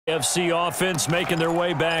FC offense making their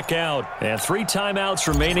way back out. And 3 timeouts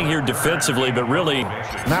remaining here defensively, but really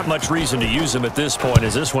not much reason to use them at this point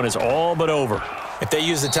as this one is all but over. If they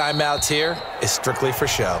use the timeouts here, it's strictly for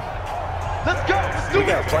show. Let's go. We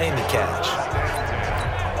got a plane to catch.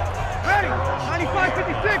 Ready.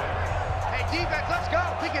 95-56. Hey, defense, let's go.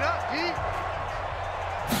 Pick it up, D.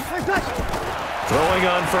 Nice touch. Throwing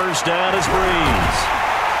on first down is Breeze.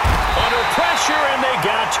 Under pressure, and they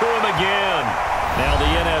got to him again. Now the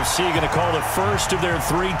NFC going to call the first of their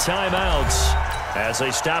 3 timeouts as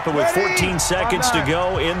they stop it with 14 seconds to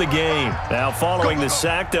go in the game. Now following the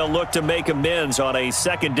sack, they'll look to make amends on a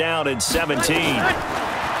 2nd down and 17.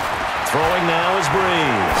 Throwing now is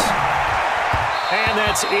Breeze. And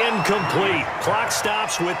that's incomplete. Clock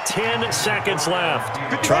stops with 10 seconds left.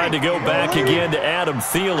 Tried to go back again to Adam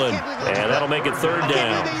Thielen, and that'll make it 3rd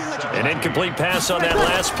down. An incomplete pass on that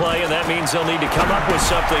last play, and that means they'll need to come up with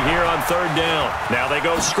something here on 3rd down. Now they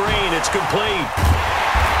go screen. It's complete.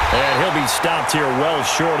 And he'll be stopped here well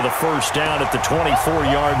short of the 1st down at the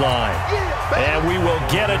 24-yard line. And we will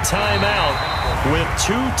get a timeout with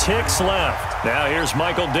 2 ticks left. Now here's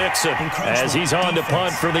Michael Dixon as he's on to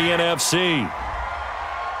punt for the NFC.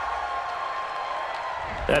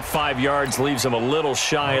 That 5 yards leaves them a little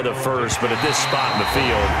shy of the first, but at this spot in the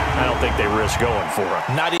field, I don't think they risk going for it.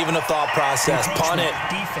 Not even a thought process. Punt it.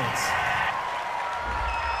 Defense.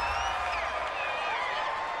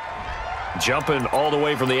 Jumping all the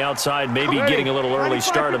way from the outside, maybe getting a little early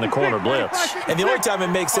start in the corner blitz. And the only time it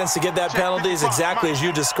makes sense to get that penalty is exactly as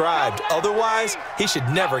you described. Otherwise, he should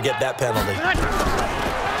never get that penalty.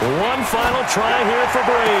 One final try here for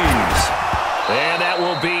Breeze. And that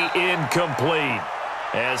will be incomplete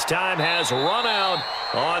as time has run out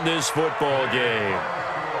on this football game.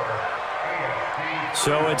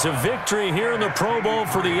 So it's a victory here in the Pro Bowl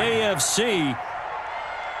for the AFC.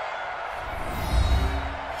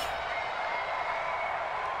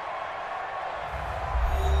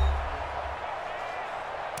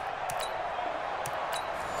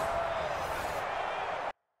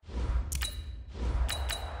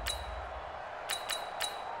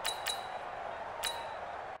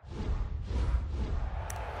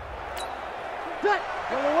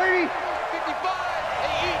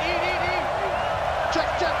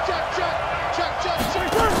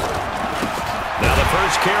 Now the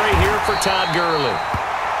first carry here for Todd Gurley.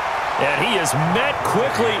 And he is met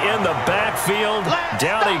quickly in the backfield.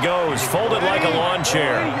 Down he goes, folded like a lawn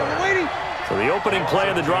chair. So the opening play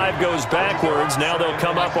of the drive goes backwards. Now they'll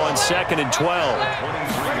come up on 2nd and 12.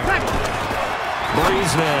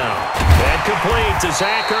 Breeze now. And complete to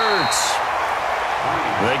Zach Ertz.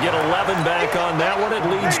 They get 11 back on that one. It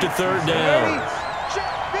leads to 3rd down.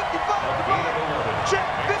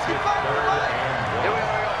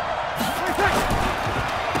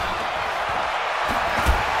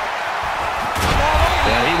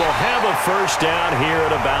 And he will have a 1st down here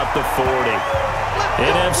at about the 40.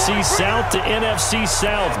 NFC South to NFC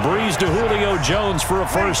South. Breeze to Julio Jones for a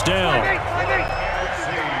 1st down.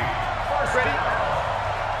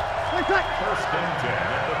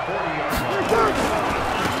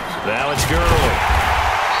 Now it's Gurley.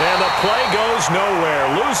 And the play goes nowhere.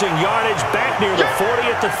 Losing yardage back near the 40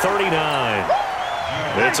 at the 39.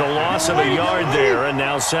 It's a loss of a yard there, and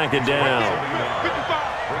now 2nd down.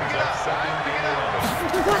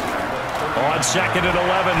 On 2nd and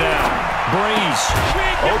 11 now. Breeze.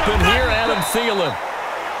 Open here, Adam Thielen.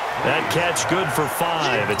 That catch good for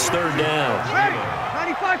 5. It's 3rd down.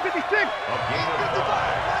 95-56.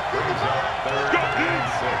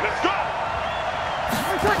 Let's go.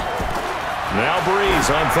 Now Breeze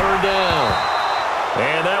on 3rd down.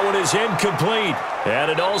 And that one is incomplete.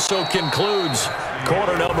 And it also concludes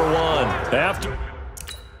quarter number 1. After.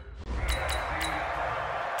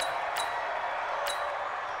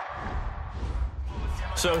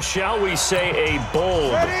 So shall we say a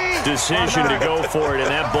bold decision to go for it,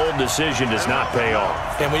 and that bold decision does not pay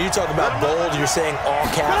off. And when you talk about bold, you're saying all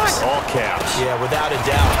caps? All caps. Yeah, without a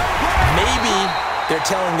doubt. Maybe they're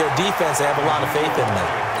telling their defense they have a lot of faith in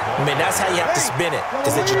them. I mean, that's how you have to spin it,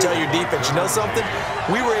 is that you tell your defense, you know something?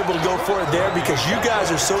 We were able to go for it there because you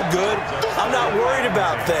guys are so good. I'm not worried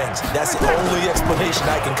about things. That's the only explanation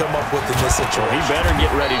I can come up with in this situation. He better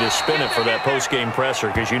get ready to spin it for that post-game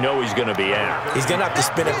presser because you know he's going to be out. He's going to have to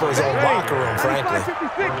spin it for his own locker room, frankly.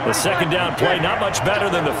 The 2nd down play, not much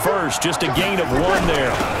better than the first, just a gain of 1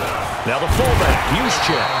 there. Now the fullback,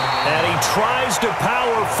 Juszczyk, and he tries to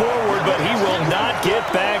power forward, but he will not get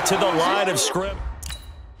back to the line of scrimmage.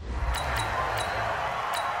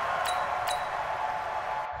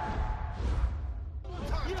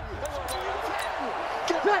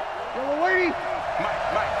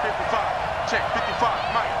 Mike, 55. Check,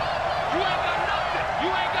 55, Mike.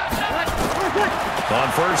 On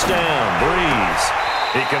first down, Breeze.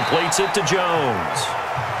 He completes it to Jones.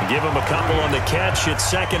 Give him a couple on the catch. It's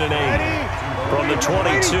 2nd and 8. From the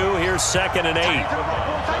 22, here's 2nd and 8.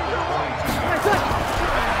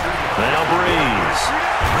 Now Breeze.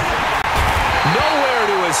 Nowhere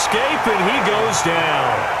to escape, and he goes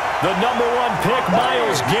down. The number 1 pick,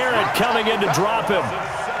 Myles Garrett, coming in to drop him.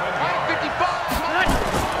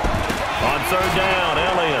 On third down,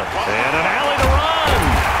 Elliott. And an alley to run.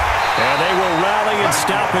 And they will rally and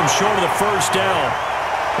stop him short of the first down.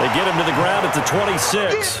 They get him to the ground at the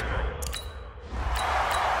 26.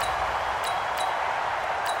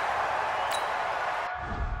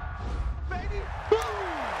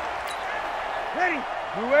 Ready?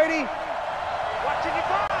 You ready? Watching you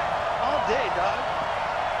fly. All day, dog.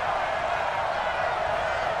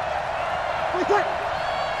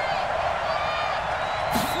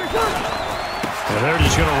 And they're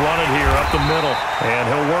just going to run it here up the middle. And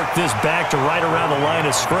he'll work this back to right around the line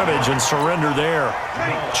of scrimmage and surrender there.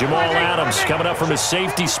 Jamal Adams coming up from his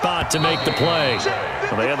safety spot to make the play.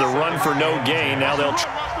 Well, they had the run for no gain. Now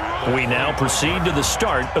we now proceed to the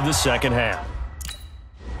start of the second half.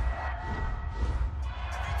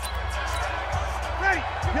 Ready?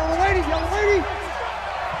 Yellow lady, yellow lady.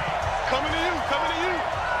 Coming to you, coming to you.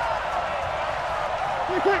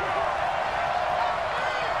 Quick.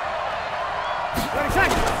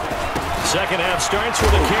 Second half starts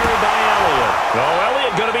with a carry by Elliott. Oh,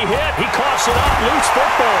 Elliott going to be hit. He coughs it up. Loose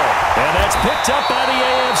football. And that's picked up by the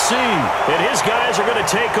AFC. And his guys are going to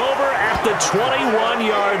take over at the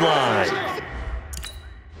 21-yard line.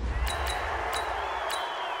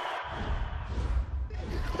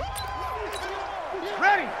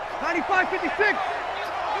 Ready? 95-56.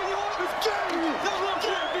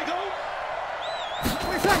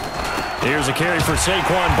 Here's a carry for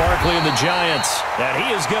Saquon Barkley and the Giants. And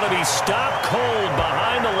he is going to be stopped cold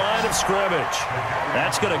behind the line of scrimmage.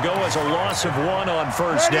 That's going to go as a loss of 1 on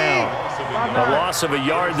first down. A loss of a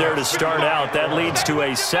yard there to start out. That leads to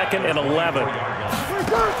a 2nd and 11.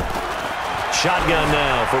 Shotgun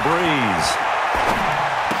now for Breeze.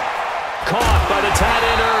 Caught by the tight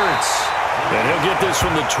end Ertz. And he'll get this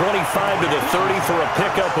from the 25 to the 30 for a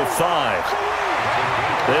pickup of 5.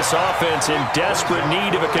 This offense in desperate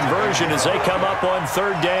need of a conversion as they come up on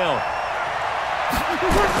third down.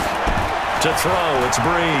 To throw, it's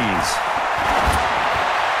Breeze.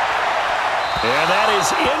 And that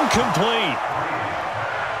is incomplete.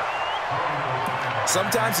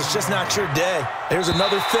 Sometimes it's just not your day. There's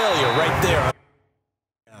another failure right there.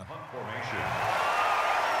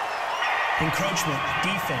 Encroachment,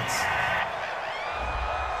 defense.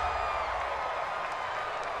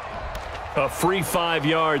 A free 5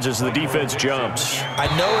 yards as the defense jumps. I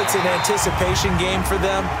know it's an anticipation game for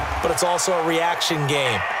them, but it's also a reaction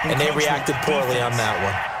game, and they reacted poorly on that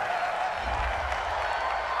one.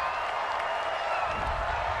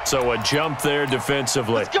 So a jump there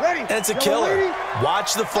defensively. And it's a killer.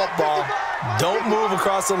 Watch the football. Don't move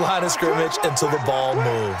across the line of scrimmage until the ball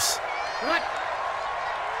moves.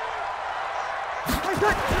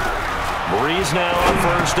 Breeze now on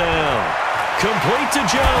first down. Complete to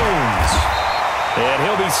Jones. And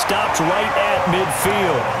he'll be stopped right at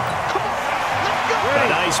midfield. A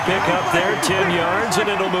nice pickup there, 10 yards, and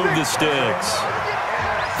it'll move the sticks.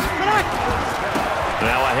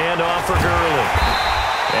 Now a handoff for Gurley.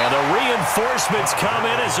 And the reinforcements come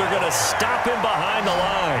in as they're going to stop him behind the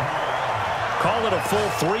line. Call it a full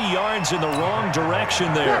 3 yards in the wrong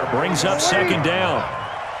direction there. Brings up second down.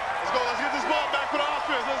 Let's go. Let's get this ball back for the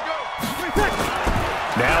offense. Let's go.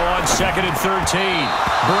 Now on 2nd and 13.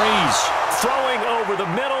 Breeze throwing over the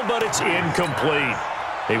middle, but it's incomplete.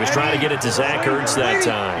 He was trying to get it to Zach Ertz that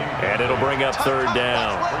time, and it'll bring up third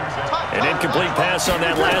down. An incomplete pass on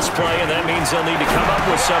that last play, and that means they'll need to come up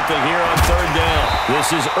with something here on third down.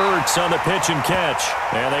 This is Ertz on the pitch and catch,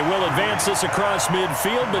 and they will advance this across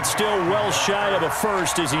midfield, but still well shy of a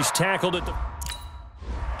first as he's tackled at the...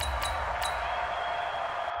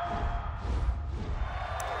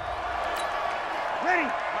 Ready?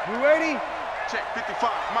 You ready? Check 55,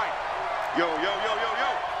 Mike. Yo, yo, yo, yo, yo.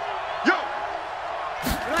 Yo!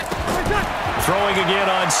 Throwing again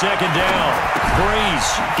on second down. Breeze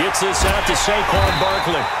gets this out to Saquon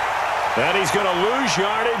Barkley. And he's going to lose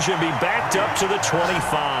yardage and be backed up to the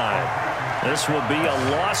 25. This will be a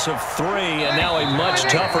loss of 3, and now a much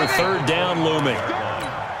tougher third down looming.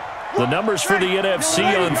 The numbers for the NFC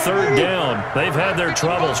on third down, they've had their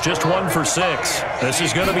troubles, just 1 for 6. This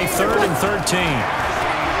is going to be 3rd and 13.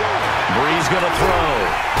 Breeze going to throw.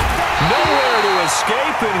 Nowhere to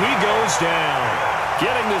escape, and he goes down.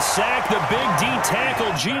 Getting the sack, the big D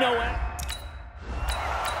tackle, Geno.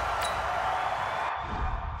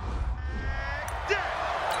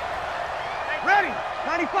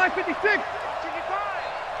 95, 56.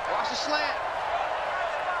 Watch the slant.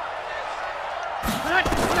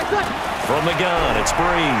 From the gun, it's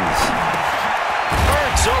Breeze.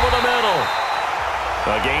 Hurts over the middle.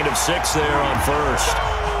 A gain of 6 there on first.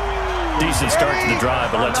 Decent start to the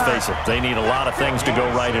drive, but let's face it, they need a lot of things to go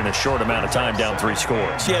right in a short amount of time, down 3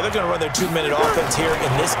 scores. Yeah, they're going to run their 2-minute offense here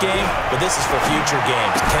in this game, but this is for future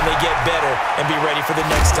games. Can they get better and be ready for the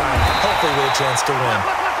next time, hopefully with a chance to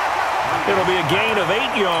win? It'll be a gain of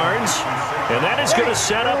 8 yards, and that is going to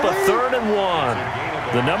set up a 3rd and 1.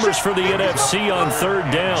 The numbers for the NFC on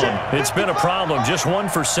 3rd down. It's been a problem. Just 1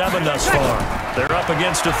 for 7 thus far. They're up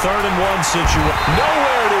against a 3rd and 1 situation.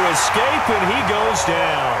 Nowhere to escape, and he goes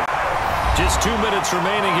down. Just 2 minutes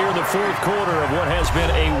remaining here in the 4th quarter of what has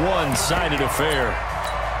been a one-sided affair.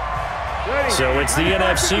 So it's the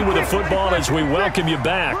NFC with the football as we welcome you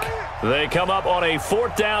back. They come up on a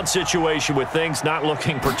 4th down situation with things not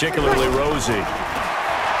looking particularly rosy.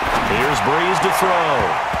 Here's Breeze to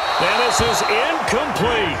throw. And this is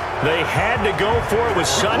incomplete. They had to go for it with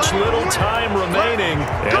such little time remaining.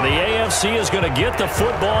 And the AFC is going to get the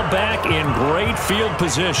football back in great field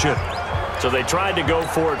position. So they tried to go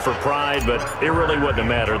for it for pride, but it really wouldn't have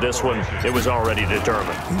mattered. This one, it was already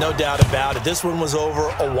determined. No doubt about it. This one was over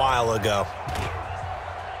a while ago.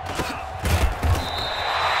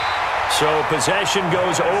 So possession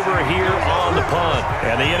goes over here on the punt.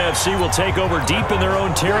 And the NFC will take over deep in their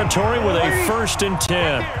own territory with a 1st and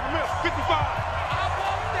 10.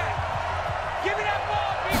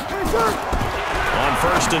 On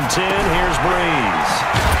 1st and 10, here's Breeze.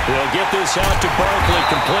 He'll get this out to Barkley,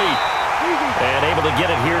 complete. And able to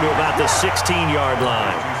get it here to about the 16-yard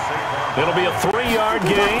line. It'll be a 3-yard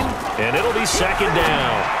gain, and it'll be 2nd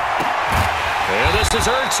down. And this is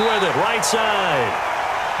Ertz with it, right side.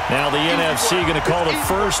 Now the NFC going to call the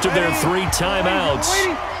first of their 3 timeouts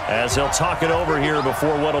as they'll talk it over here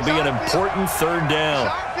before what will be an important 3rd down.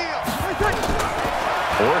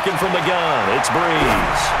 Working from the gun, it's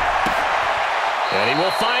Breeze. And he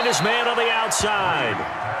will find his man on the outside.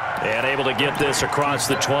 And able to get this across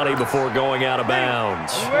the 20 before going out of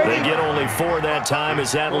bounds. They get only 4 that time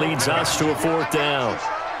as that leads us to a 4th down.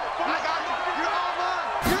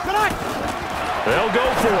 They'll go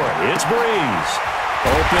for it. It's Breeze.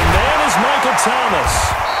 Open man is Michael Thomas.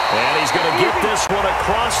 And he's going to get this one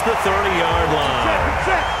across the 30-yard line.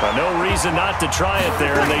 No reason not to try it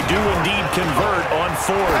there, and they do indeed convert on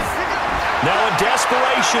 4th. Now a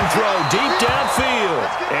desperation throw deep downfield,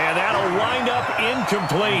 and that'll wind up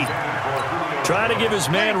incomplete. Trying to give his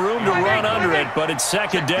man room to run under it, but it's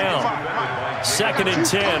 2nd down. 2nd and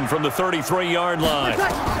 10 from the 33-yard line.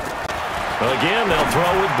 Again, they'll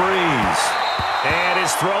throw with Breeze. And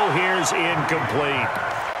his throw here is incomplete.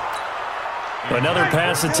 Another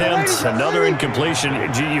pass attempt, another incompletion.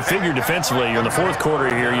 You figure defensively, in the 4th quarter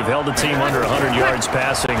here, you've held the team under 100 yards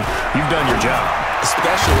passing. You've done your job.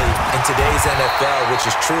 Especially in today's NFL, which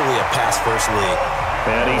is truly a pass-first league.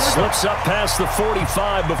 And he slips up past the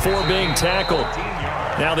 45 before being tackled.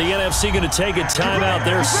 Now the NFC going to take a timeout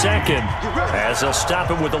there 2nd as they'll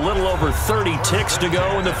stop it with a little over 30 ticks to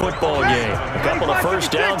go in the football game. A couple of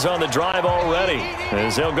 1st downs on the drive already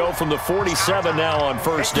as they'll go from the 47 now on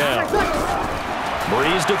 1st down.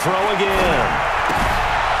 Breeze to throw again.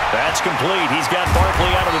 That's complete. He's got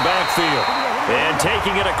Barkley out of the backfield. And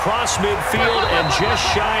taking it across midfield and just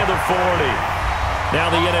shy of the 40. Now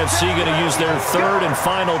the NFC going to use their 3rd and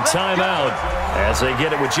final timeout as they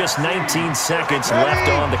get it with just 19 seconds left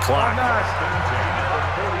on the clock.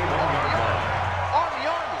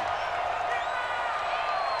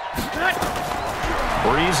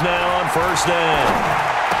 Breeze now on 1st down.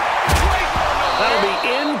 That'll be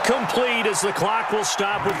incomplete as the clock will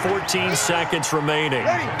stop with 14 seconds remaining.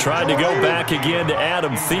 Tried to go back again to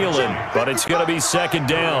Adam Thielen, but it's going to be 2nd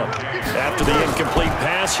down. After the incomplete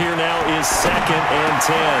pass, here now is 2nd and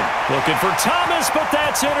 10. Looking for Thomas, but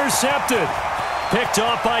that's intercepted. Picked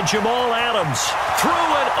off by Jamal Adams. Through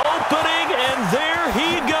an opening, and there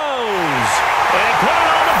he goes. And put it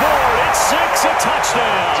on the board. It's 6, a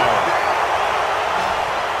touchdown.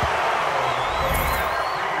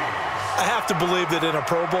 I have to believe that in a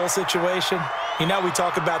Pro Bowl situation, you know, we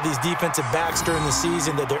talk about these defensive backs during the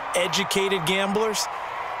season, that they're educated gamblers.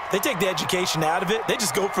 They take the education out of it. They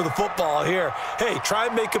just go for the football here. Hey, try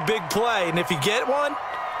and make a big play, and if you get one,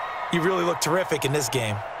 you really look terrific in this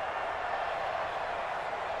game.